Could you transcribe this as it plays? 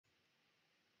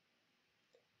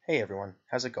Hey everyone,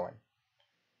 how's it going?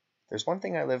 There's one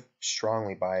thing I live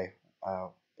strongly by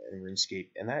in RuneScape,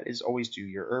 and that is always do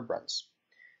your herb runs.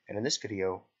 And in this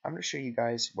video, I'm going to show you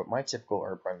guys what my typical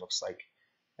herb run looks like,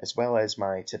 as well as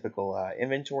my typical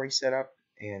inventory setup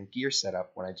and gear setup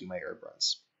when I do my herb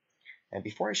runs. And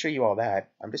before I show you all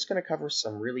that, I'm just going to cover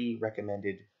some really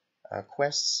recommended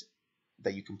quests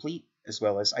that you complete, as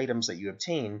well as items that you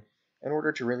obtain in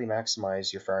order to really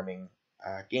maximize your farming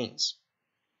gains.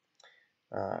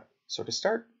 So to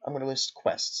start, I'm going to list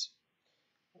quests.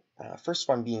 First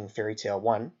one being Fairy Tale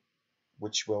 1,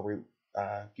 which will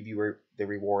give you the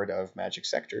reward of Magic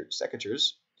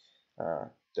Secateurs.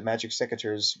 The Magic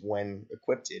Secateurs, when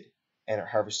equipped and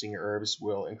harvesting your herbs,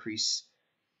 will increase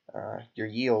your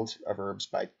yield of herbs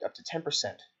by up to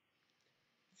 10%.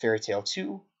 Fairy Tale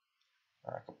 2,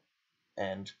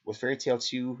 and with Fairy Tale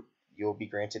 2, you'll be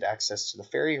granted access to the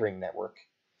Fairy Ring network.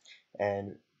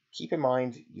 And keep in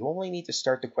mind, you only need to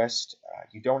start the quest.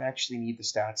 You don't actually need the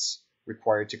stats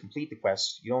required to complete the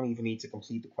quest. You don't even need to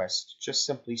complete the quest. Just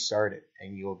simply start it,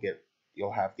 and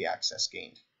you'll have the access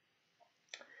gained.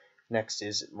 Next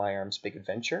is My Arm's Big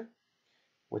Adventure,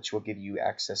 which will give you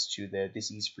access to the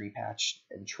disease-free patch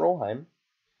in Trollheim.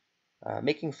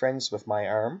 Making Friends with My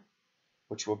Arm,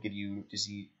 which will give you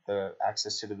the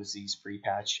access to the disease-free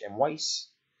patch in Weiss.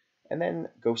 And then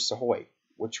Ghosts Ahoy,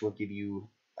 which will give you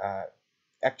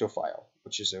Ectophile,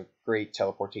 which is a great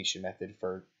teleportation method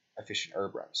for efficient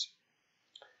herb runs.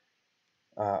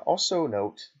 Also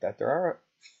note that there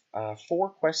are 4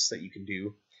 quests that you can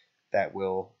do that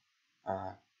will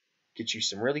get you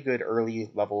some really good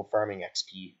early level farming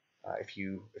XP if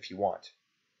you want,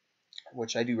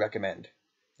 which I do recommend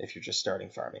if you're just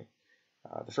starting farming.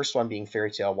 The first one being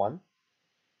Fairy Tale 1,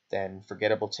 then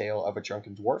Forgettable Tale of a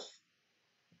Drunken Dwarf,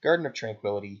 Garden of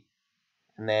Tranquility,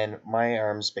 and then My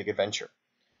Arm's Big Adventure.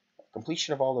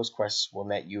 Completion of all those quests will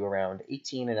net you around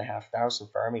 18,500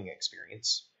 farming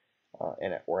experience,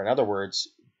 or in other words,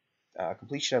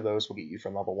 completion of those will get you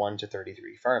from level 1 to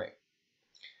 33 farming.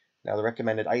 Now the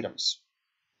recommended items.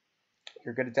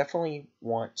 You're going to definitely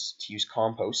want to use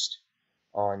compost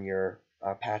on your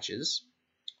patches.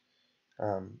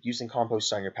 Using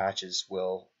compost on your patches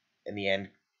will, in the end,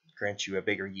 grant you a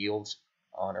bigger yield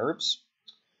on herbs.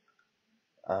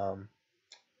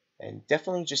 And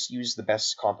definitely just use the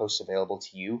best compost available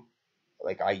to you.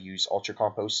 Like I use Ultra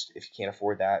Compost. If you can't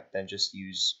afford that, then just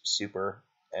use Super,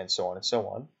 and so on and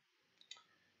so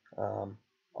on.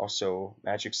 Also,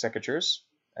 Magic Secateurs,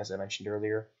 as I mentioned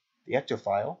earlier, the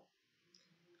Ectophile,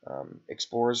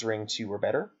 Explorer's Ring 2 or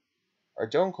better,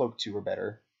 Ardougne Cloak 2 or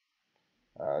better,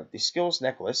 the Skills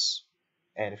Necklace,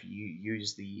 and if you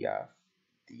use the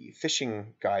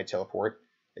Fishing Guide Teleport,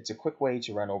 it's a quick way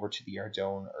to run over to the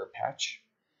Ardougne herb patch.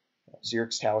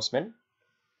 Xerix Talisman,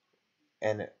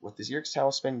 and with the Xerix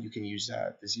Talisman, you can use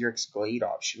the Xerix Glade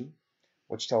option,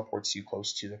 which teleports you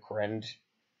close to the Korend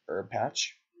herb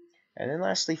patch. And then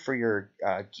lastly, for your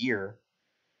gear,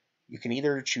 you can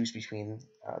either choose between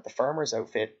the Farmer's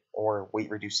Outfit or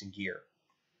weight-reducing gear.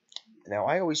 Now,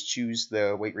 I always choose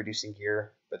the weight-reducing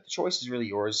gear, but the choice is really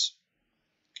yours.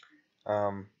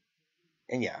 And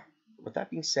yeah, with that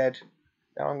being said,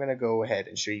 now I'm going to go ahead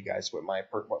and show you guys what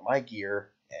my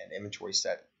gear and inventory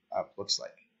setup looks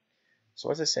like.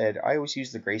 So as I said, I always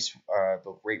use the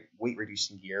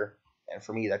weight-reducing gear, and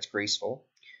for me that's Graceful.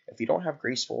 If you don't have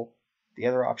Graceful, the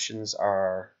other options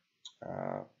are,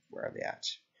 where are they at?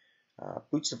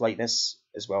 Boots of Lightness,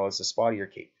 as well as the Spottier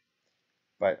Cape.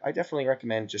 But I definitely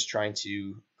recommend just trying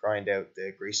to grind out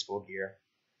the Graceful gear.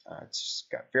 It's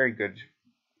got very good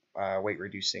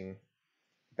weight-reducing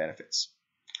benefits.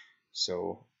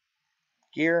 So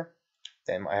gear,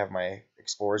 then I have my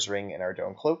Explorer's Ring and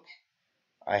Ardougne Cloak.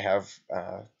 I have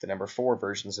the number 4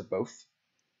 versions of both.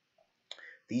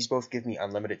 These both give me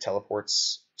unlimited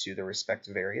teleports to the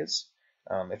respective areas.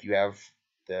 If you have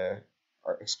the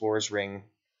Explorer's Ring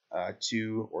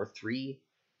 2 or 3,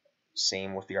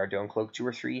 same with the Ardougne Cloak 2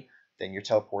 or 3, then your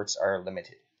teleports are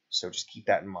limited. So just keep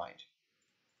that in mind.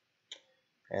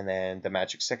 And then the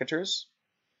Magic Secateurs.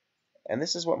 And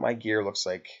this is what my gear looks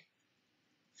like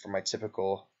for my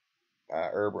typical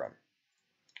herb run.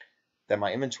 Then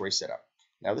my inventory setup.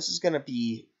 Now this is going to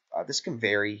be, this can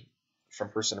vary from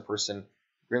person to person.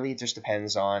 Really, it just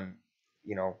depends on,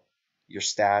 your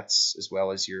stats as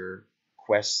well as your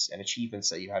quests and achievements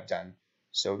that you have done.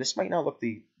 So this might not look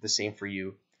the same for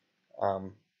you,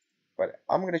 but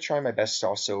I'm going to try my best to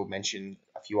also mention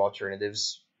a few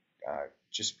alternatives,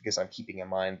 just because I'm keeping in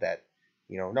mind that,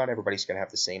 not everybody's going to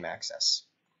have the same access.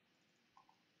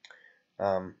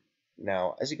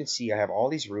 Now, as you can see, I have all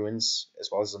these ruins as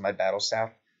well as my battle staff.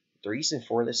 The reason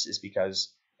for this is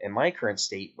because in my current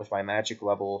state with my magic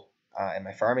level and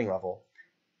my farming level,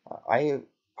 I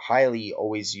highly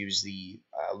always use the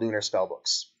lunar spell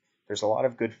books. There's a lot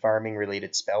of good farming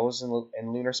related spells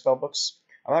in lunar spell books.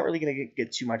 I'm not really going to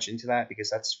get too much into that because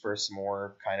that's for some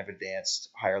more kind of advanced,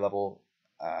 higher level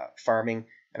farming,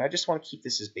 and I just want to keep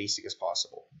this as basic as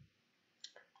possible.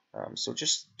 So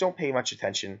just don't pay much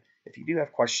attention. If you do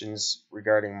have questions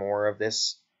regarding more of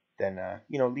this, then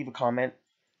leave a comment.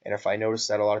 And if I notice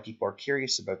that a lot of people are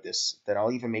curious about this, then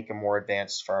I'll even make a more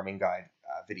advanced farming guide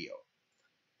video.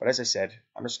 But as I said,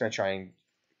 I'm just going to try and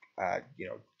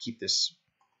keep this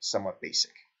somewhat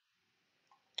basic.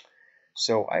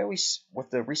 So I always, with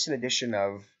the recent addition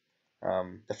of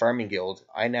the farming guild,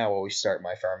 I now always start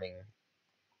my farm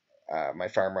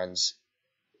runs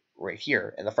right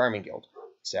here in the farming guild.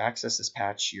 To access this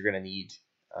patch, you're going to need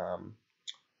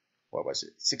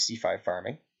 65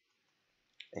 farming,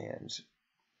 and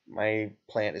my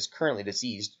plant is currently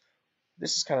diseased.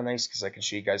 This is kind of nice because I can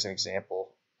show you guys an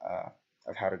example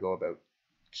of how to go about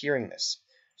curing this.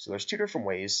 So there's two different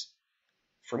ways.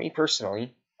 For me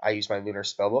personally, I use my lunar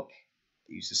spellbook.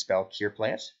 I use the spell Cure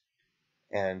Plant,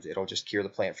 and it'll just cure the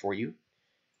plant for you.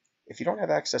 If you don't have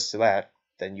access to that,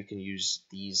 then you can use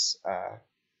these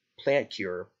plant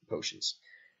cure potions.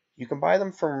 You can buy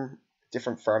them from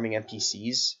different farming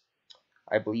NPCs.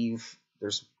 I believe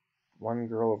there's one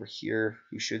girl over here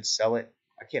who should sell it.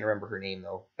 I can't remember her name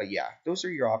though, but yeah, those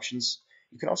are your options.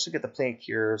 You can also get the plant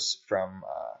cures from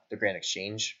the Grand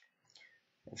Exchange.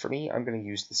 And for me, I'm going to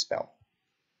use the spell.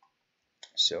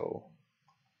 So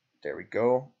there we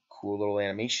go. Cool little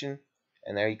animation.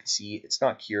 And there you can see it's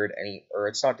not cured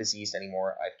it's not diseased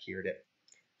anymore. I've cured it.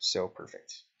 So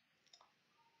perfect.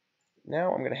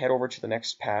 Now I'm going to head over to the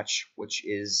next patch, which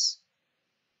is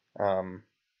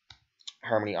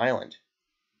Harmony Island.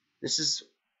 This is,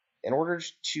 in order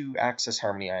to access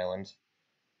Harmony Island,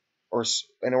 or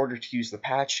in order to use the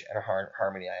patch at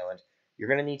Harmony Island, you're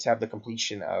going to need to have the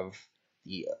completion of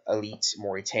the Elite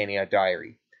Mauritania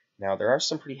Diary. Now, there are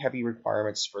some pretty heavy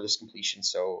requirements for this completion,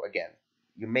 so again,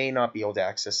 you may not be able to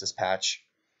access this patch,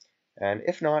 and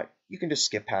if not, you can just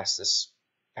skip past this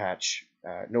patch,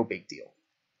 no big deal.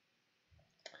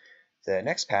 The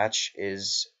next patch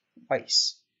is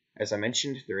Weiss. As I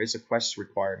mentioned, there is a quest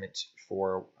requirement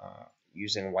for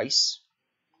using Weiss.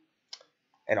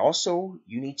 And also,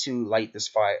 you need to light this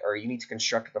fire, or you need to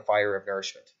construct the Fire of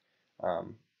Nourishment.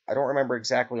 I don't remember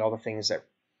exactly all the things that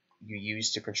you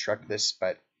use to construct this,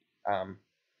 but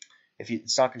if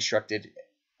it's not constructed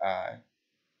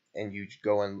and you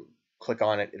go and click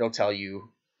on it, it'll tell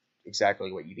you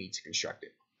exactly what you need to construct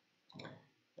it.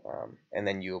 And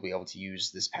then you'll be able to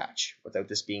use this patch. Without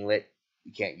this being lit,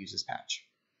 you can't use this patch.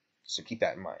 So keep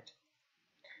that in mind.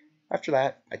 After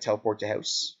that, I teleport to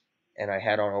house, and I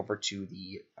head on over to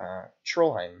the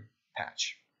Trollheim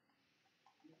patch.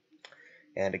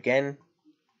 And again,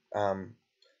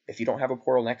 if you don't have a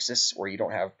portal nexus or you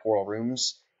don't have portal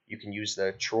rooms, you can use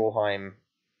the Trollheim.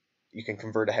 You can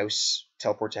convert a house,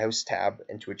 teleport to house tab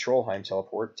into a Trollheim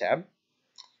teleport tab.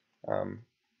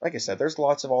 Like I said, there's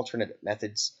lots of alternate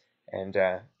methods, and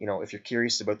if you're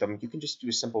curious about them, you can just do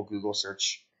a simple Google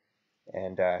search,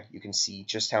 and you can see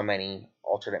just how many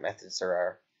alternate methods there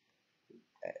are.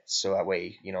 So that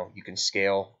way, you can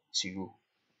scale to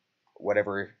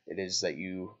whatever it is that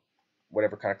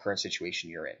whatever kind of current situation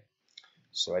you're in.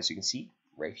 So as you can see,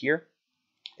 right here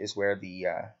is where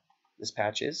this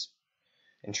patch is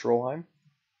in Trollheim.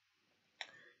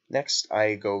 Next,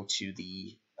 I go to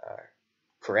the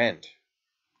Corrend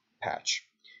patch.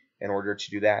 In order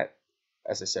to do that,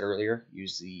 as I said earlier,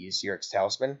 use the Xerix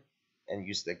Talisman and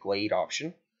use the Glade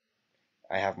option.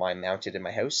 I have mine mounted in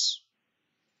my house.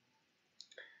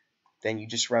 Then you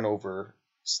just run over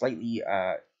slightly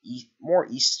more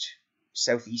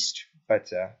southeast, but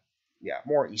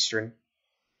more eastern.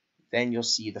 Then you'll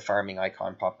see the farming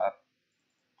icon pop up.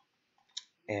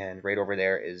 And right over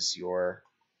there is your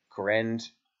Corrend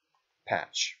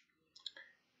patch.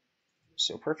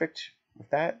 So perfect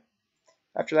with that.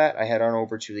 After that, I head on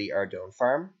over to the Ardougne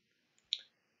farm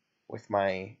with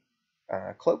my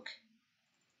cloak.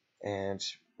 And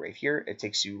right here, it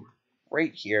takes you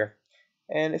right here.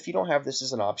 And if you don't have this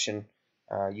as an option,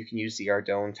 you can use the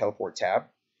Ardougne teleport tab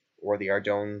or the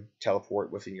Ardougne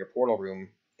teleport within your portal room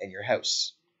in your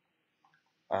house.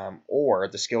 Or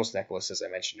the skills necklace, as I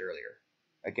mentioned earlier.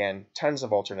 Again, tons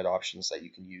of alternate options that you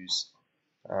can use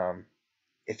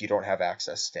if you don't have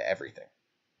access to everything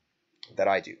that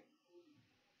I do.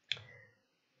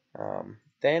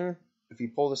 Then, if you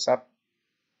pull this up,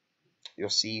 you'll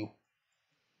see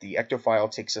the ectofile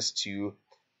takes us to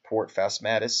Port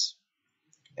Phasmatis,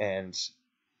 and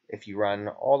if you run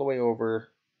all the way over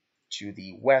to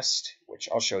the west, which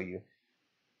I'll show you,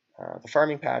 the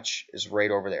farming patch is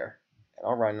right over there. And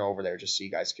I'll run over there just so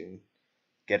you guys can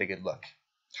get a good look.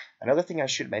 Another thing I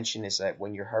should mention is that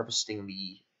when you're harvesting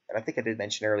and I think I did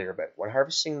mention earlier, but when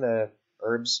harvesting the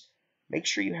herbs, make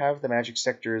sure you have the magic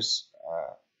secateurs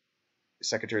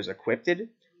equipped,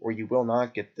 or you will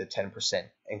not get the 10%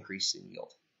 increase in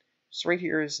yield. So right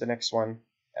here is the next one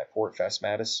at Port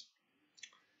Phasmatis.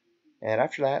 And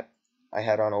after that, I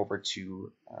head on over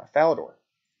to Falador,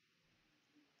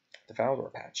 the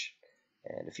Falador patch.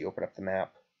 And if you open up the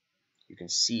map, you can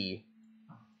see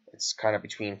it's kind of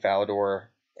between Falador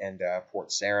and Port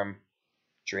Sarim.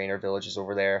 Draenor village is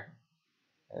over there.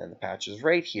 And then the patch is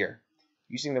right here.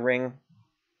 Using the ring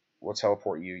will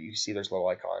teleport you. You see there's a little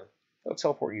icon. It'll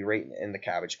teleport you right in the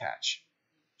cabbage patch,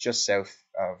 just south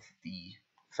of the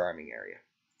farming area.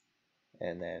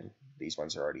 And then these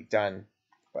ones are already done,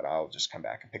 but I'll just come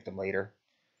back and pick them later,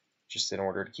 just in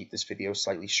order to keep this video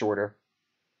slightly shorter.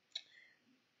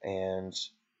 And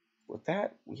with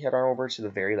that, we head on over to the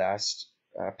very last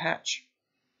patch,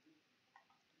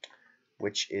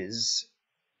 which is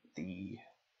the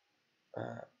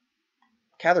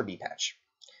Catherby patch.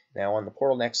 Now on the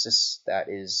Portal Nexus, that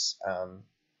is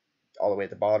all the way at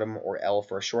the bottom, or L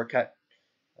for a shortcut.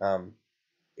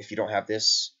 If you don't have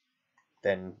this,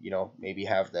 then maybe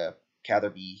have the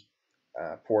Catherby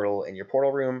portal in your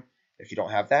portal room. If you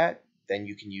don't have that, then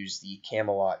you can use the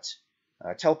Camelot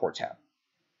teleport tab.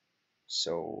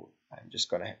 So I'm just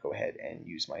going to go ahead and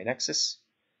use my Nexus.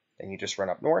 Then you just run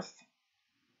up north.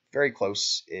 Very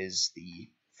close is the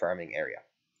farming area.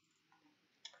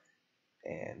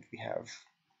 And we have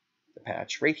the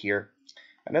patch right here.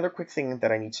 Another quick thing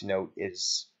that I need to note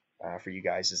is for you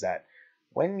guys is that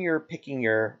when you're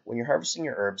harvesting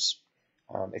your herbs,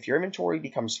 if your inventory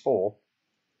becomes full,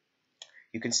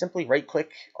 you can simply right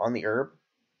click on the herb,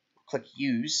 click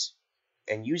use,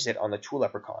 and use it on the tool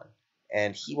leprechaun,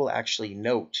 and he will actually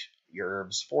note your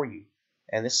herbs for you.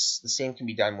 And the same can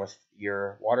be done with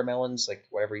your watermelons, like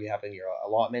whatever you have in your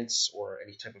allotments or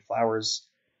any type of flowers.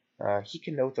 He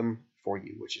can note them for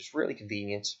you, which is really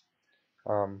convenient.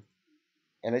 And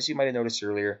as you might have noticed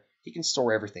earlier, he can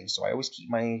store everything. So I always keep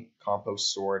my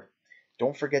compost stored.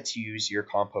 Don't forget to use your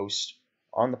compost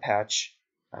on the patch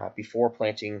before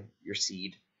planting your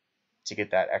seed to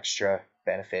get that extra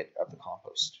benefit of the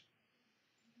compost.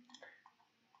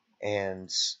 And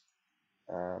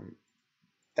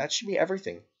that should be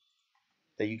everything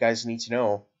that you guys need to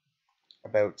know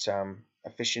about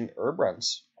efficient herb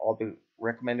runs. All the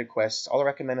recommended quests, all the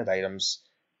recommended items.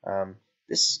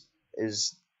 This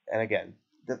is, and again,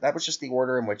 that was just the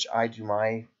order in which I do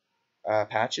my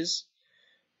patches.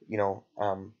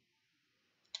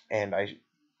 And I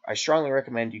strongly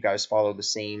recommend you guys follow the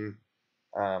same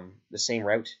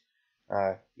route.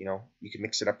 You can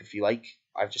mix it up if you like.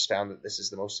 I've just found that this is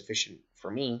the most efficient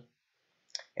for me,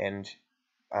 and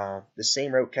the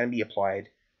same route can be applied.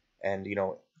 And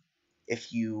if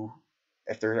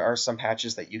there are some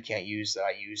patches that you can't use that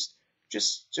I used,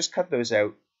 just cut those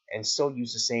out and still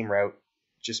use the same route,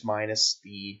 just minus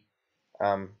the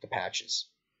patches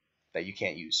that you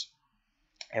can't use.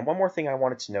 And one more thing I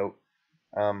wanted to note,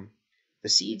 the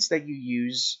seeds that you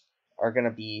use are going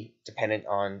to be dependent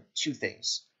on two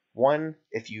things. One,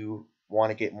 if you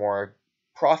want to get more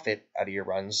profit out of your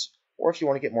runs, or if you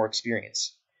want to get more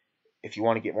experience. If you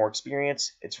want to get more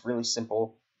experience, it's really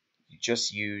simple. You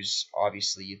just use,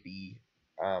 obviously, the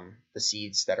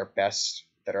seeds that are best,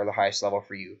 that are the highest level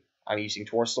for you. I'm using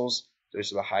torstols.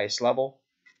 Those are the highest level.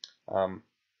 I'm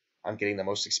getting the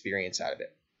most experience out of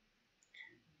it.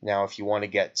 Now, if you want to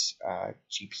get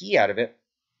GP out of it,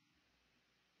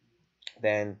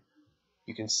 then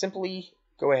you can simply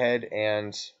go ahead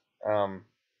and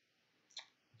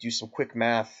do some quick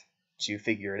math to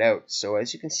figure it out. So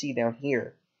as you can see down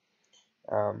here,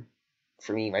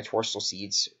 for me, my torstol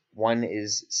seeds, one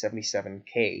is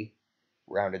 77K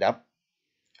rounded up,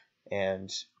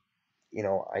 and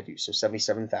I do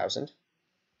 77,000,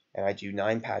 and I do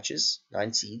 9 patches,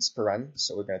 9 seeds per run,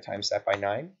 so we're going to times that by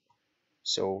 9.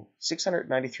 So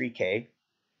 693K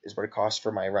is what it costs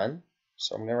for my run.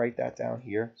 So I'm going to write that down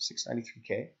here,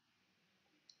 693K.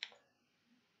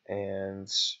 And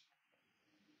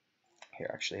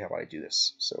here, actually, how about I do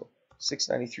this? So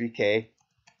 693K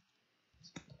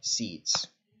seeds.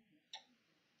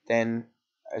 Then,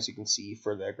 as you can see,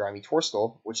 for the grimy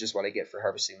torstol, which is what I get for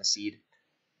harvesting the seed,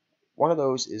 one of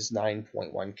those is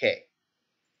 9.1K.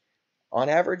 On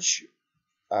average,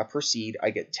 per seed, I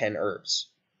get 10 herbs.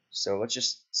 So let's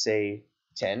just say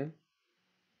 10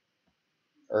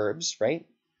 herbs, right?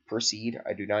 Per seed,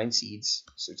 I do 9 seeds,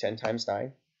 so 10 times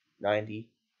 9, 90.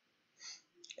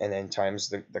 and then times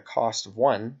the cost of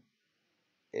one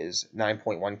is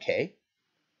 9.1k.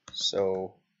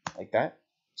 So like that.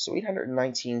 So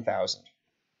 819,000.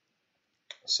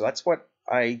 So that's what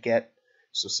I get.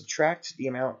 So subtract the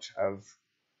amount of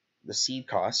the seed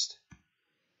cost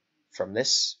from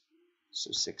this. So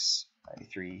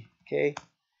 693k.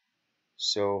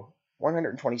 So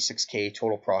 126k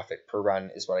total profit per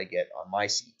run is what I get on my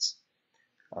seeds.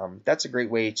 That's a great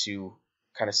way to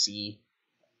kind of see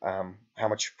how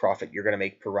much profit you're going to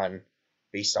make per run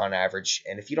based on average.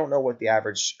 And if you don't know what the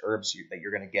average herbs that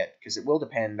you're going to get, because it will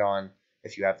depend on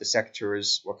if you have the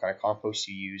secateurs, what kind of compost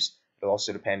you use. It'll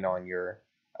also depend on your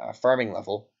farming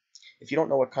level. If you don't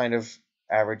know what kind of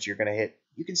average you're going to hit,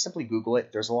 you can simply Google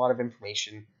it. There's a lot of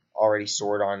information already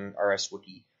stored on RS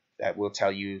Wiki that will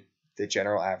tell you the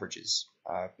general averages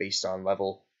based on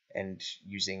level and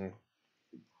using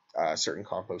certain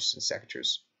composts and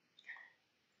secateurs.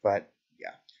 But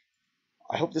yeah,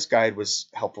 I hope this guide was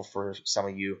helpful for some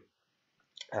of you.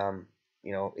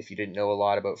 You know, if you didn't know a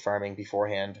lot about farming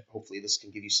beforehand, hopefully this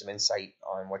can give you some insight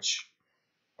on which,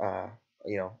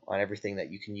 you know, on everything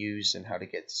that you can use and how to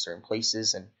get to certain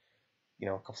places, and you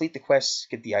know, complete the quests,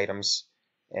 get the items,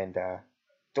 and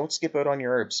don't skip out on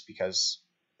your herbs because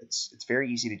it's very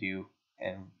easy to do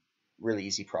and really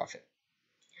easy profit.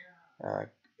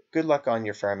 Good luck on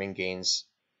your farming gains,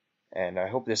 and I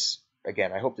hope this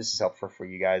is helpful for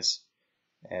you guys,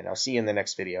 and I'll see you in the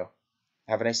next video.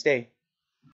 Have a nice day.